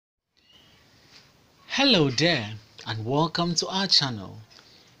Hello there and welcome to our channel.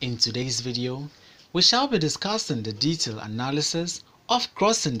 In today's video, we shall be discussing the detailed analysis of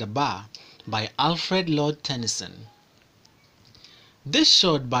Crossing the Bar by Alfred Lord Tennyson. This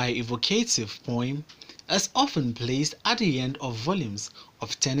short but evocative poem is often placed at the end of volumes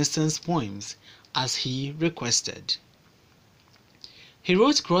of Tennyson's poems as he requested. He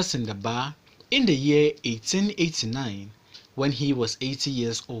wrote Crossing the Bar in the year 1889 when he was 80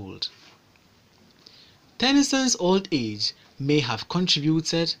 years old. Tennyson's old age may have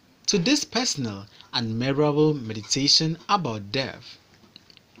contributed to this personal and memorable meditation about death.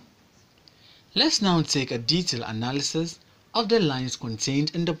 Let's now take a detailed analysis of the lines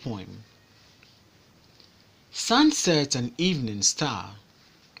contained in the poem. Sunset and evening star.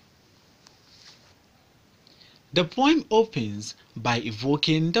 The poem opens by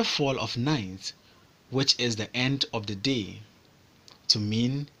evoking the fall of night, which is the end of the day, to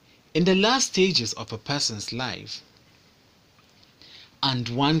mean in the last stages of a person's life. And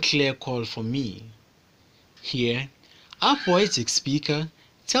one clear call for me. Here, our poetic speaker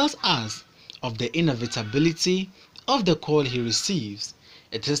tells us of the inevitability of the call he receives.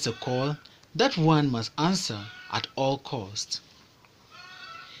 It is a call that one must answer at all cost.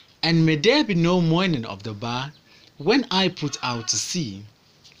 And may there be no morning of the bar when I put out to sea.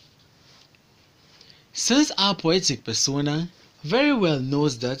 Since our poetic persona very well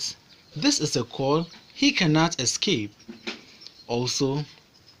knows that this is a call he cannot escape. Also,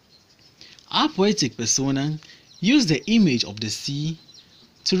 our poetic persona used the image of the sea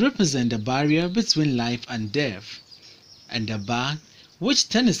to represent the barrier between life and death, and the bar which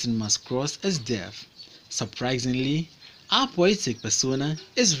Tennyson must cross is death. Surprisingly, our poetic persona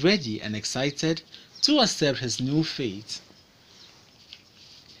is ready and excited to accept his new fate.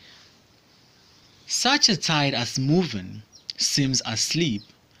 Such a tide as moving seems asleep,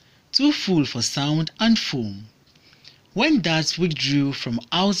 too full for sound and foam. When that withdrew from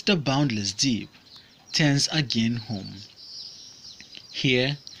out the boundless deep, turns again home.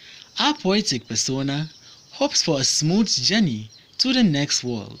 Here, our poetic persona hopes for a smooth journey to the next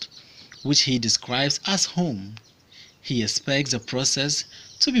world, which he describes as home. He expects the process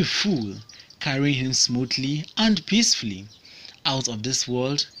to be full, carrying him smoothly and peacefully out of this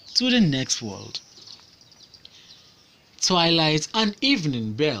world to the next world. Twilight and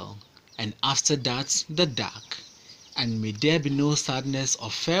evening bell, and after that the dark, and may there be no sadness or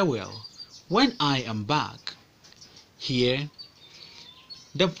farewell when I am back. Here,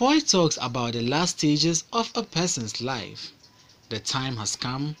 the poet talks about the last stages of a person's life. The time has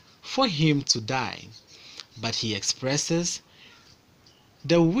come for him to die, but he expresses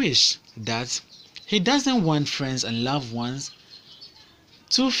the wish that he doesn't want friends and loved ones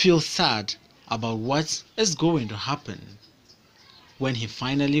to feel sad about what is going to happen when he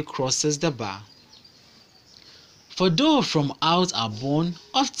finally crosses the bar. For though from out our bourne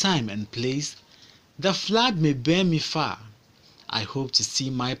of time and place the flag may bear me far, I hope to see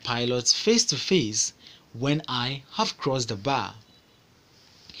my pilots face to face when I have crossed the bar.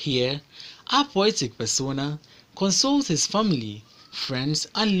 Here, our poetic persona consoles his family, friends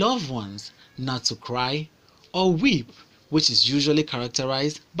and loved ones not to cry or weep, which is usually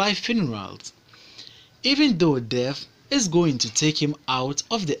characterized by funerals. Even though death is going to take him out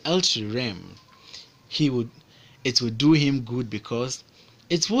of the earthly realm, it will do him good because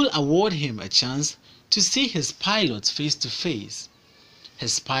it will award him a chance to see his pilot face to face.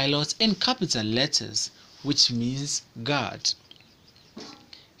 His pilot in capital letters, which means God.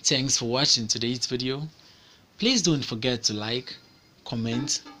 Thanks for watching today's video. Please don't forget to like,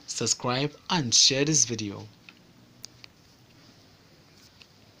 comment, subscribe and share this video.